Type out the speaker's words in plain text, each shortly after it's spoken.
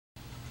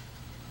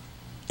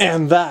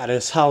And that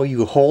is how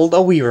you hold a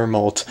Wii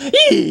remote.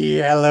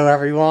 Hello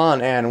everyone,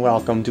 and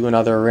welcome to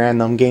another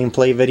random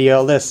gameplay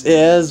video. This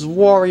is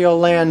Wario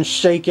Land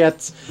Shake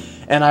It,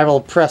 and I will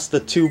press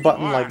the 2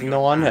 button like no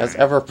one has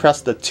ever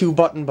pressed the 2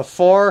 button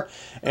before,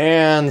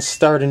 and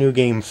start a new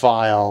game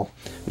file.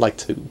 I'd like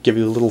to give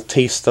you a little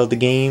taste of the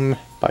game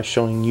by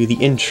showing you the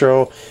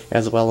intro,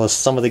 as well as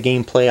some of the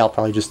gameplay. I'll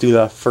probably just do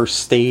the first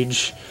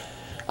stage.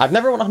 I've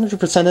never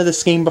 100%ed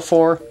this game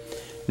before.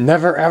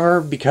 Never ever,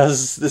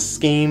 because this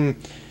game,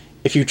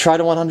 if you try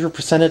to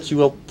 100% it, you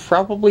will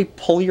probably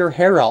pull your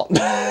hair out.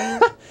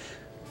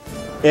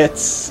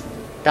 It's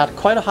got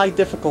quite a high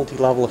difficulty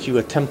level if you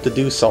attempt to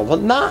do so,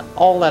 but not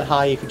all that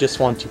high if you just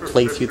want to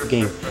play through the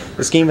game.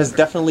 This game is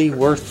definitely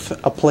worth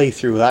a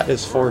playthrough, that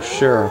is for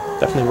sure.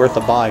 Definitely worth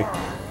a buy.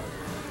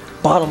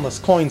 Bottomless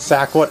coin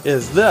sack, what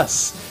is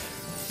this?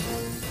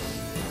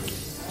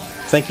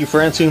 Thank you for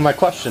answering my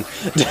question.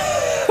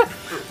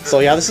 So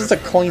yeah, this is a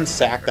coin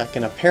sack that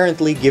can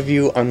apparently give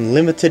you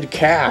unlimited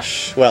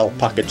cash. Well,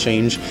 pocket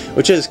change,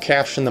 which is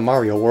cash in the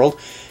Mario world.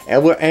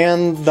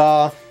 And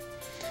I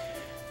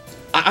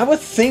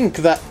would think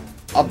that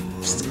a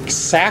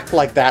sack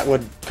like that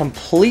would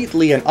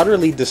completely and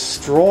utterly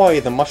destroy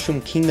the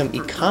Mushroom Kingdom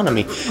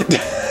economy.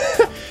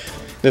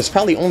 There's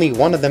probably only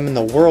one of them in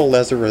the world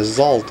as a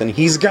result, and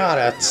he's got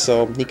it,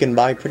 so he can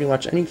buy pretty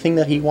much anything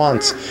that he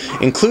wants,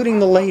 including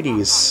the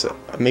ladies.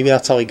 Maybe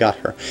that's how he got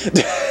her.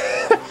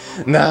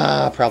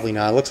 Nah, probably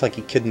not. It looks like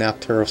he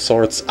kidnapped her of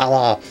sorts, a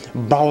la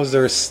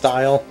Bowser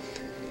style.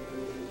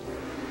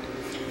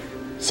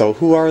 So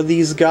who are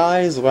these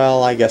guys?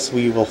 Well, I guess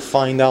we will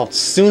find out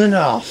soon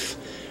enough.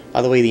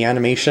 By the way, the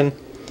animation,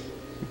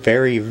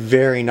 very,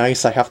 very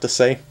nice, I have to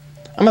say.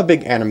 I'm a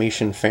big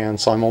animation fan,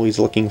 so I'm always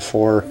looking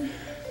for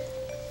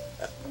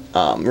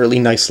really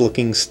nice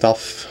looking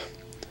stuff.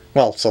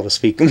 Well, so to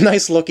speak.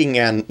 Nice looking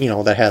and, you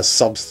know, that has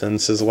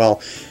substance as well.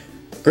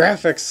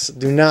 Graphics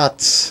do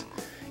not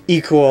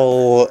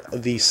equal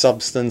the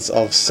substance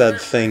of said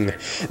thing.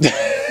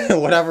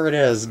 Whatever it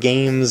is,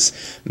 games,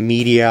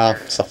 media,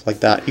 stuff like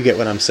that. You get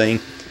what I'm saying.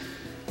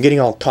 I'm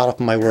getting all caught up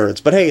in my words.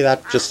 But hey,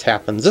 that just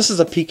happens. This is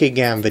a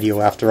PkGam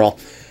video after all.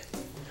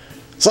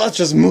 So let's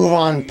just move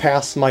on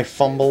past my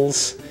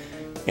fumbles.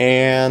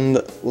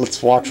 And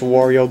let's watch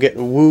Wario get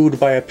wooed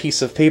by a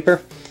piece of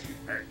paper.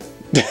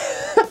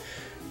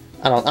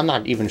 I'm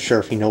not even sure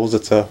if he knows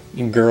it's a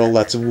girl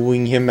that's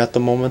wooing him at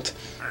the moment.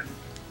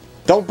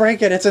 Don't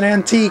break it, it's an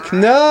antique!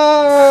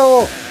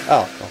 No!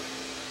 Oh,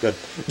 good.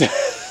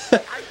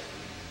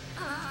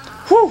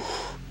 Whew!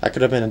 That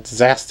could have been a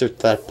disaster to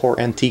that poor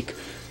antique.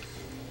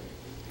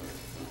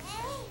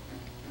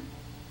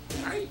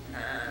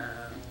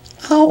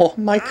 Oh,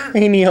 my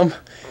cranium!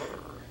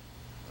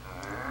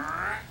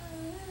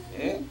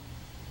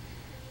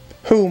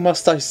 Who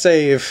must I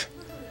save?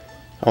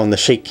 Oh, and the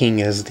Shake King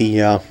is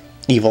the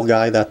evil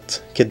guy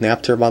that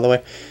kidnapped her, by the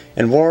way.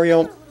 And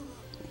Wario,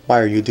 why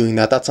are you doing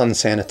that? That's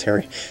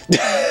unsanitary.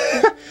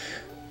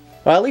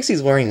 Well, at least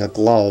he's wearing a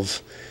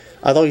glove.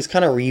 Although he's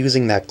kind of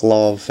reusing that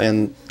glove,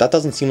 and that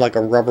doesn't seem like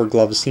a rubber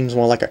glove. It seems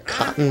more like a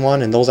cotton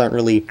one, and those aren't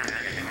really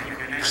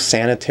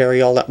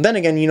sanitary all that. Then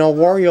again, you know,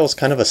 Wario's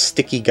kind of a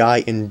sticky guy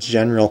in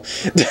general.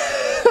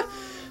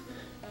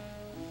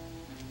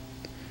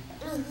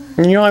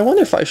 You know, I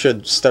wonder if I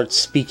should start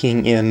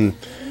speaking in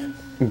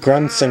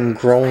grunts and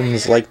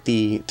groans like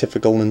the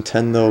typical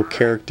Nintendo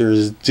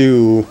characters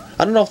do.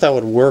 I don't know if that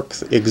would work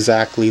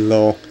exactly,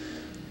 though.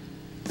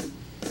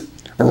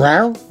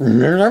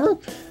 What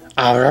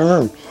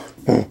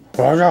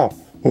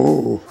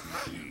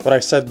I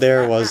said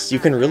there was, you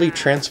can really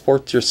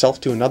transport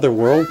yourself to another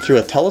world through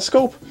a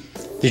telescope?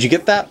 Did you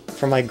get that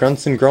from my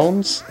grunts and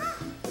groans?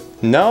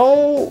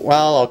 No?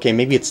 Well, okay,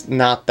 maybe it's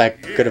not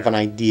that good of an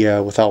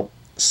idea without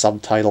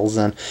subtitles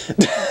then.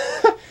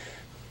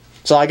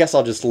 So I guess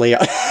I'll just lay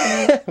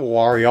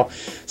Wario.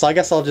 So I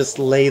guess I'll just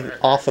lay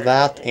off of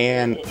that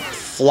and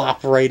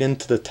flop right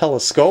into the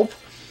telescope.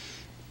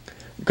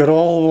 Good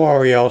old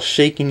Wario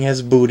shaking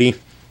his booty.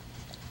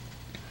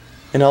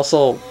 And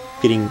also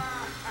getting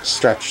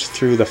stretched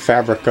through the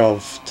fabric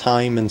of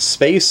time and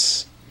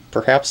space.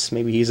 Perhaps,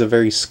 maybe he's a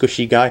very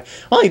squishy guy.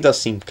 Well, he does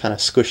seem kind of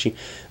squishy.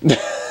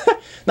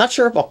 Not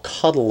sure about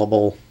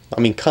cuddleable. I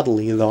mean,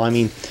 cuddly though. I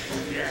mean,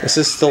 this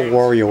is still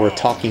Wario we're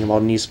talking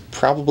about, and he's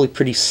probably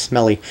pretty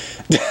smelly.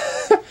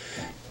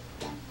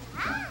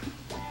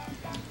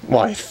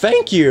 Why,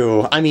 thank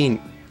you! I mean,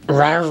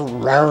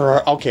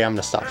 okay, I'm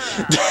gonna stop.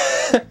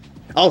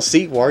 Oh,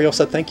 see, Wario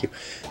said thank you.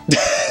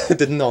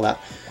 Didn't know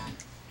that.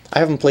 I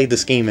haven't played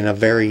this game in a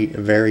very,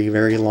 very,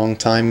 very long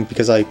time,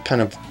 because I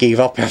kind of gave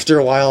up after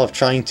a while of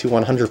trying to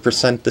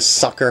 100% this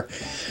sucker.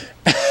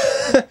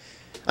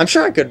 I'm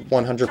sure I could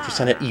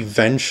 100% it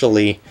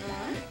eventually,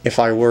 if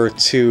I were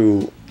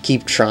to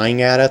keep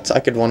trying at it. I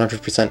could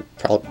 100%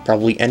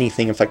 probably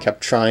anything if I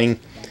kept trying,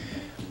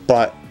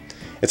 but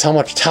it's how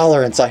much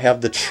tolerance I have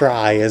to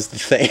try is the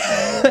thing.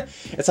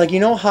 It's like, you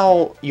know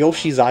how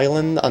Yoshi's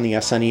Island on the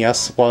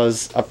SNES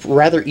was a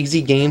rather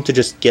easy game to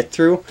just get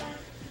through,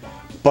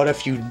 but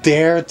if you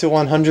dare to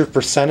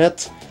 100%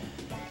 it,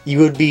 you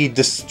would be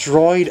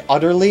destroyed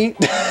utterly.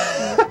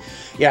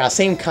 Yeah,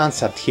 same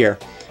concept here.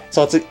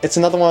 So it's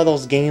another one of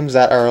those games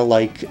that are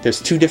like,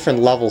 there's two different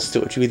levels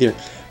to it. You either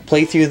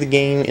play through the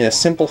game in a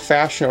simple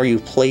fashion, or you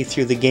play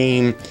through the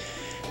game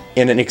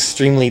in an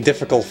extremely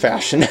difficult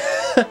fashion.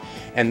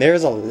 And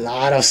there's a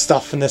lot of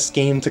stuff in this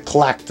game to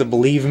collect,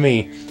 believe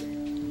me.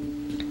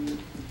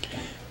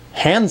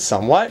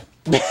 Handsome, what?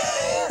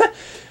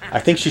 I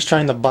think she's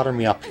trying to butter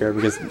me up here,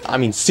 because, I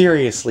mean,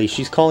 seriously,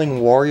 she's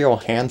calling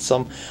Wario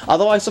handsome.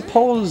 Although I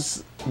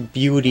suppose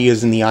beauty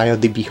is in the eye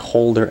of the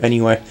beholder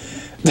anyway.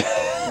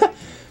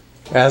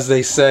 As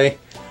they say.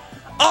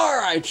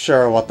 Alright,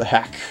 sure, what the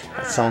heck.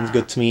 That sounds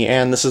good to me.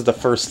 And this is the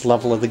first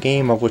level of the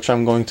game, of which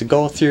I'm going to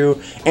go through,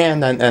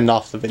 and then end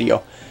off the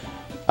video.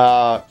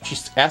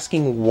 She's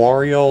asking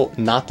Wario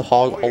not to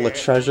hog all the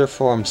treasure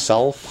for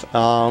himself.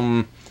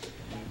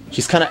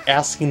 She's kind of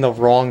asking the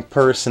wrong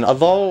person,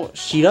 although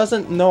she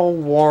doesn't know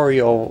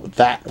Wario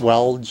that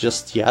well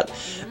just yet.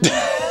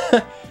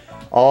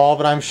 Oh,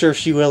 but I'm sure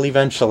she will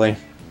eventually.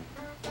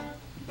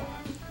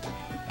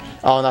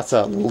 Oh, and that's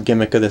a little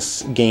gimmick of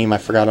this game I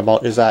forgot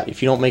about, is that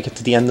if you don't make it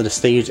to the end of the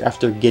stage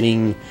after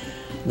getting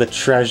the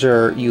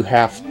treasure, you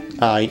have,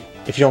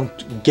 if you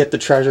don't get the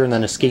treasure and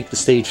then escape the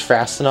stage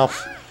fast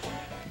enough,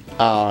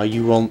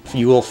 you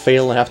will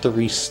fail and have to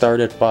restart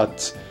it,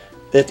 but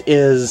it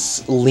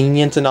is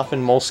lenient enough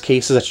in most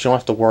cases that you don't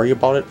have to worry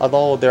about it,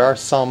 although there are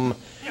some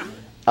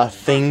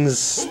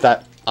things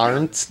that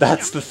aren't,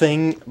 that's the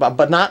thing,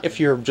 but not if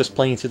you're just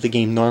playing through the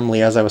game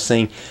normally, as I was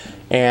saying.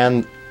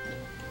 And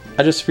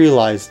I just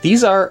realized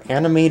these are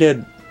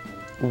animated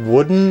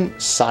wooden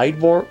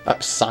signboards.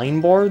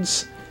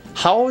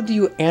 How do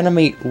you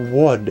animate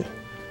wood?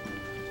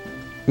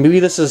 Maybe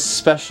this is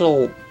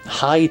special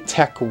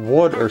high-tech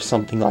wood or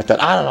something like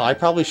that. I don't know. I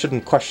probably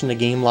shouldn't question the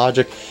game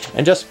logic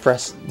and just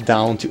press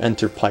down to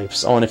enter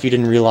pipes. Oh, and if you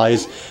didn't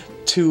realize,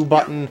 2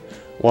 button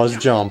was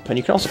jump. And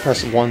you can also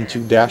press 1 to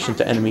dash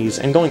into enemies.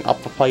 And going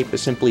up a pipe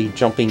is simply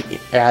jumping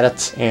at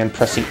it and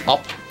pressing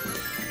up.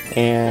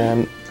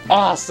 And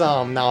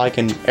awesome! Now I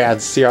can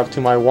add syrup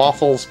to my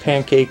waffles,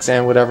 pancakes,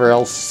 and whatever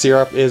else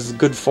syrup is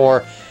good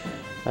for.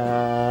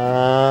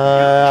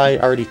 I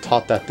already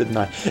taught that, didn't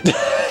I?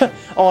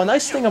 Oh, a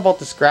nice thing about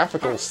this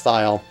graphical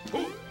style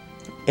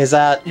is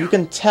that you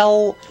can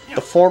tell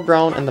the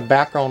foreground and the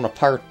background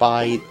apart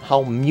by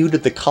how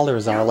muted the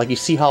colors are. Like, you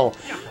see how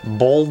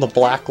bold the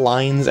black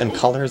lines and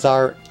colors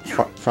are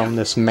from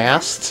this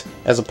mast,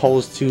 as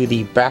opposed to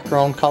the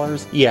background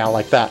colors? Yeah,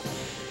 like that.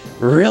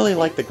 Really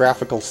like the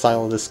graphical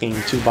style of this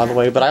game too, by the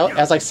way, but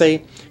as I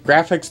say,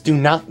 graphics do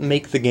not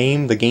make the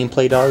game, the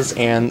gameplay does,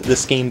 and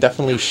this game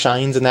definitely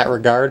shines in that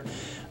regard.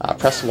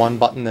 Press 1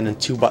 button and then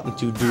 2 button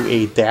to do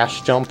a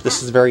dash jump.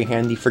 This is very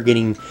handy for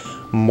getting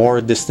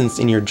more distance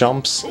in your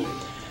jumps.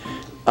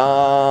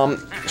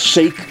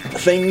 Shake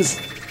things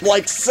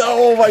like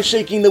so by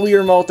shaking the Wii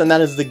Remote, and that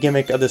is the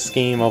gimmick of this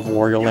game of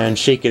Wario Land.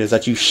 Shake it is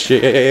that you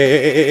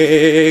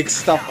shake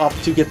stuff up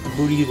to get the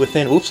booty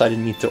within. Oops, I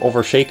didn't mean to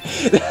overshake.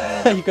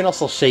 You can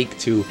also shake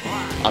to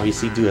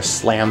obviously do a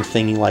slam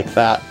thingy like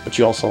that, but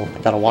you also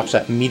gotta watch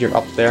that meter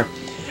up there.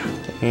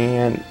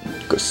 And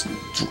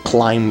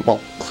climb,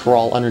 well,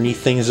 crawl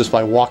underneath things just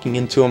by walking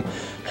into them.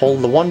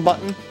 Hold the 1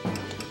 button,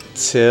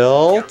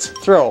 tilt,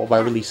 throw by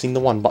releasing the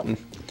 1 button.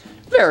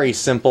 Very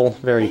simple,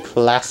 very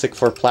classic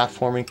for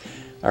platforming,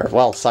 or,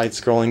 well,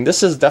 side-scrolling.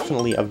 This is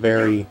definitely a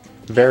very,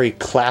 very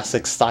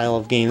classic style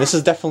of game. This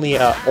is definitely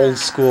an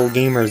old-school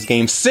gamer's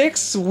game.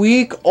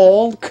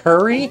 6-week-old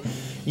curry?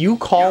 You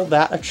call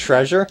that a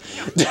treasure?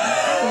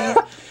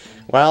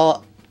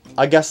 Well,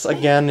 I guess,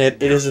 again,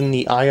 it is in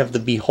the eye of the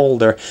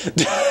beholder.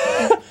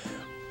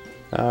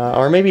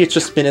 Or maybe it's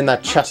just been in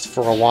that chest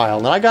for a while.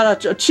 And I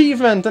got an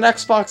achievement! An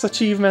Xbox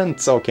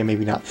achievement! Okay,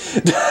 maybe not.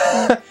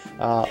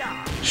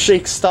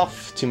 Shake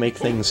stuff to make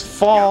things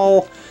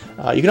fall.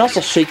 You can also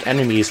shake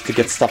enemies to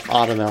get stuff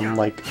out of them,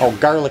 like, oh,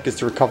 garlic is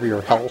to recover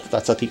your health.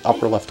 That's at the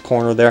upper left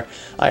corner there.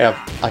 I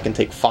can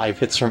take 5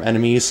 hits from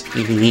enemies.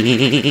 What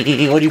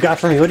do you got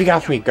for me? What do you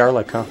got for me?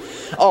 Garlic, huh?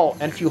 Oh,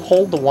 and if you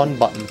hold the 1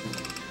 button,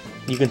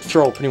 you can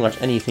throw pretty much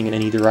anything in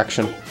any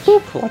direction.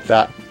 Boop, like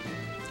that.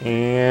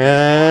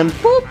 And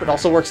boop! It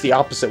also works the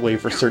opposite way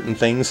for certain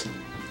things.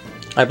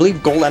 I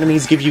believe gold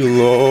enemies give you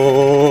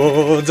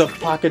loads of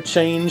pocket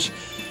change.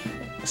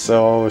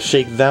 So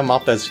shake them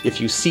up as if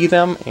you see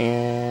them,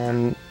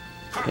 and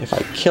if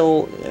I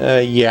kill...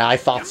 yeah, I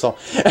thought so.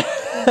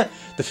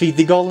 Defeat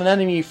the golden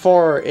enemy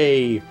for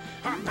a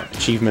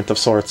achievement of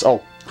sorts.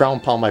 Oh,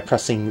 ground pound by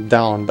pressing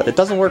down, but it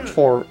doesn't work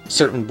for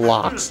certain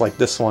blocks like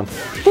this one.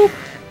 Boop!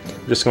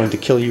 I'm just going to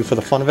kill you for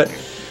the fun of it.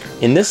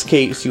 In this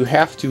case, you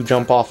have to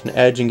jump off an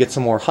edge and get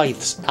some more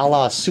heights, a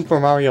la Super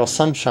Mario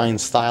Sunshine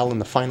style in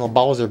the final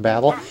Bowser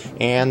battle,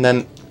 and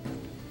then...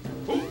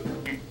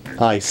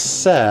 I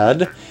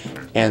said...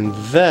 And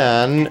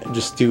then,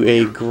 just do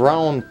a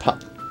ground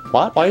pound...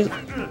 What? Why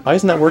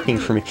isn't that working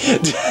for me?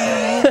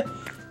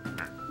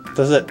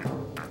 Does it...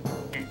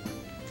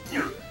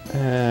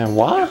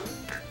 what?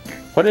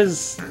 What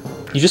is...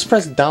 You just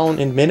press down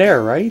in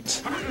midair,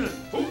 right?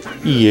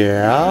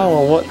 Yeah,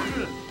 well, what...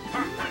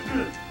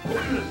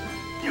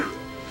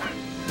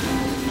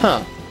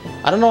 Huh.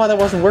 I don't know why that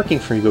wasn't working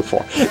for me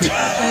before.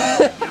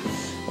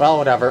 Well,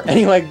 whatever.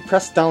 Anyway,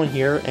 press down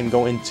here and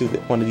go into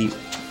one of these.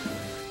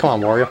 Come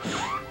on, Wario.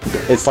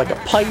 It's like a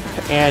pipe,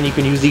 and you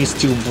can use these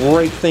to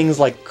break things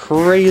like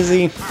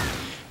crazy,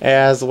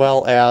 as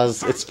well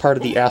as it's part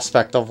of the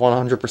aspect of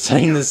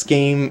 100%ing this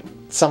game.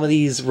 Some of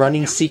these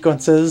running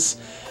sequences,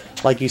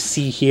 like you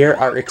see here,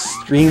 are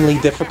extremely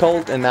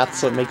difficult, and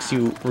that's what makes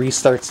you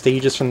restart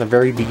stages from the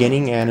very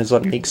beginning, and is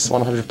what makes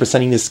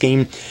 100%ing this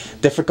game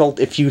difficult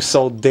if you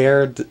so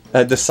dare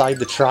decide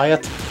to try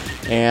it.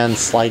 And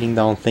sliding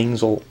down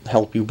things will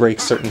help you break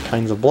certain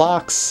kinds of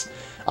blocks,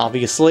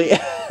 obviously.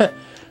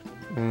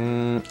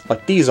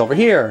 Like these over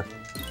here.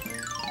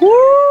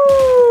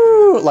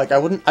 Woo! Like I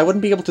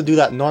wouldn't be able to do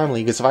that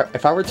normally, because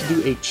if I were to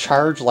do a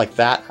charge like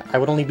that, I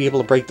would only be able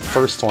to break the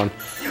first one.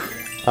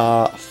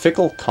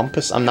 Fickle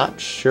compass, I'm not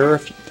sure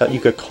if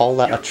you could call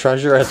that a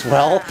treasure as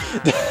well.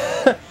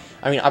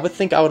 I mean, I would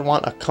think I would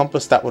want a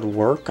compass that would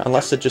work,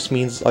 unless it just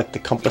means like the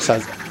compass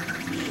has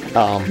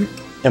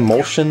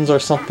emotions or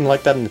something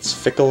like that, and it's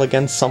fickle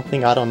against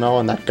something, I don't know,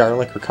 and that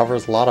garlic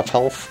recovers a lot of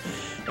health.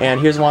 And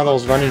here's one of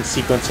those running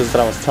sequences that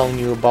I was telling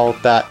you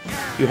about, that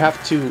you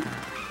have to...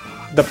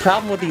 The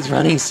problem with these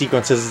running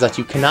sequences is that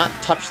you cannot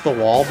touch the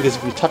wall, because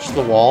if you touch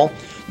the wall,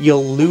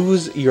 you'll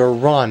lose your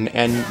run,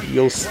 and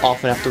you'll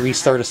often have to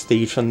restart a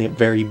stage from the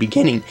very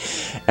beginning.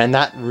 And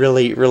that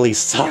really, really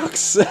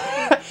sucks.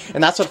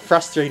 And that's what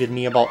frustrated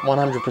me about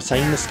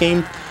 100%ing this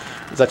game,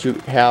 is that you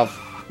have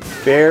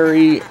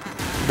very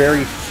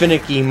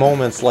finicky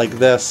moments like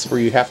this where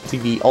you have to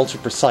be ultra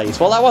precise.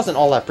 Well, that wasn't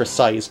all that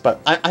precise,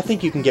 but I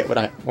think you can get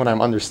what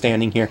I'm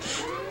understanding here.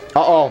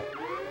 Uh-oh.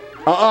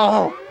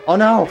 Uh-oh. Oh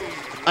no.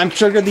 I'm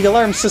triggered the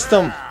alarm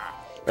system.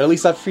 Or at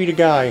least I've freed a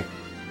guy.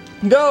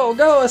 Go!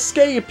 Go!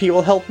 Escape! He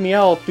will help me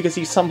out because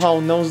he somehow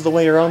knows the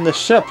way around the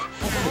ship.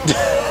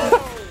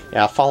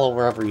 Yeah, follow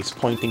wherever he's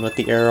pointing with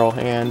the arrow,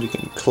 and you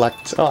can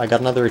collect... Oh, I got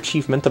another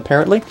achievement,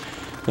 apparently.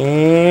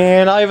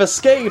 And I've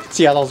escaped!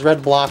 Yeah, those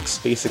red blocks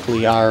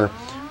basically are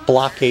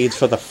blockades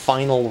for the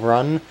final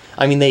run.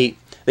 I mean, they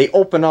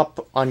open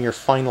up on your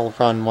final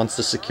run once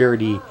the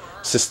security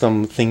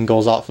system thing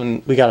goes off,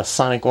 and we got a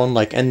Sonic 1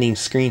 like ending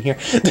screen here.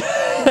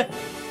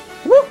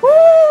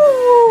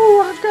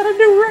 Woohoo! I've got a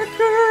new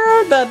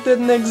record that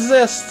didn't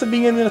exist to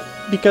begin with,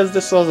 because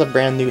this was a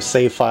brand new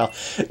save file.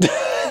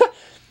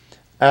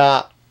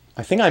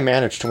 I think I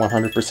managed to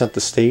 100%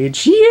 the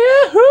stage.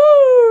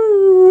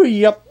 Yahoo!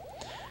 Yep.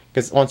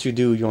 Because once you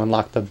do, you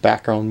unlock the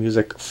background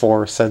music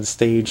for said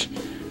stage.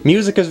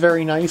 Music is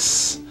very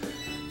nice.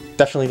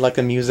 Definitely like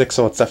the music,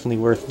 so it's definitely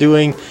worth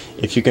doing.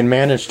 If you can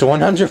manage to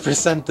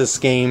 100% this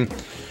game,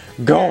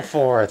 go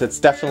for it. It's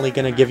definitely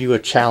going to give you a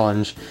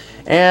challenge.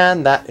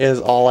 And that is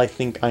all I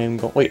think I am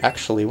going... Wait,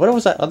 actually, what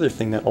was that other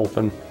thing that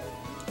opened?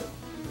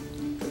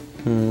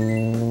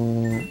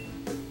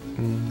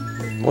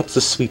 What's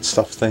the sweet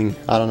stuff thing?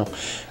 I don't know.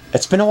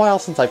 It's been a while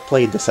since I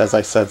played this, as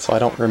I said, so I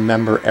don't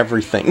remember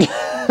everything.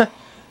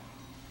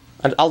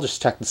 I'll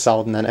just check this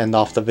out and then end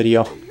off the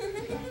video.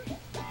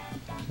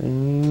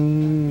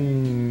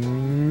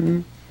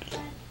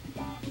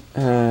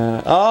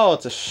 Oh,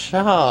 it's a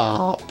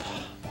shop.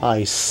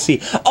 I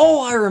see.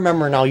 Oh, I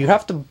remember now. You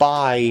have to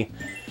buy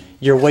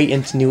your way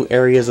into new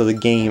areas of the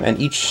game, and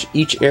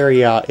each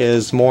area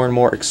is more and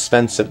more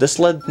expensive. This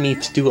led me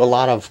to do a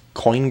lot of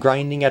coin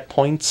grinding at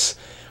points,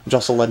 which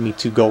also led me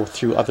to go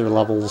through other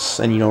levels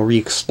and, you know,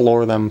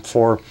 re-explore them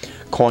for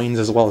coins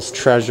as well as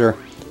treasure,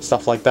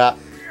 stuff like that.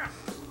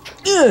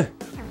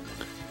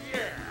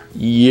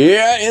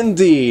 Yeah,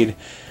 indeed.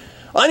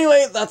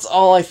 Anyway, that's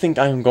all I think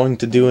I'm going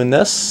to do in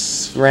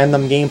this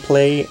random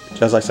gameplay.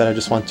 As I said, I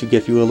just want to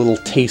give you a little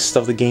taste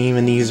of the game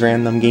in these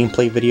random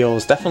gameplay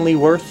videos. Definitely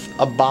worth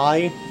a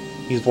buy,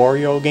 these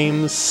Wario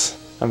games.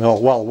 I mean,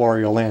 well,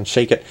 Wario Land,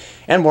 Shake It,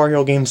 and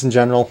Wario games in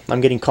general. I'm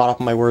getting caught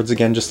up in my words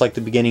again, just like the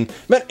beginning.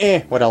 But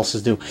what else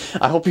is new?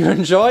 I hope you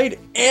enjoyed,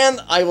 and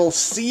I will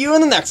see you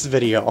in the next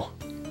video.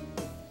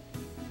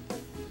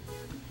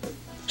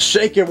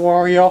 Shake it,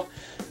 Wario.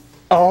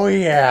 Oh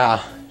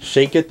yeah.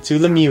 Shake it to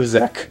the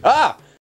music. Ah!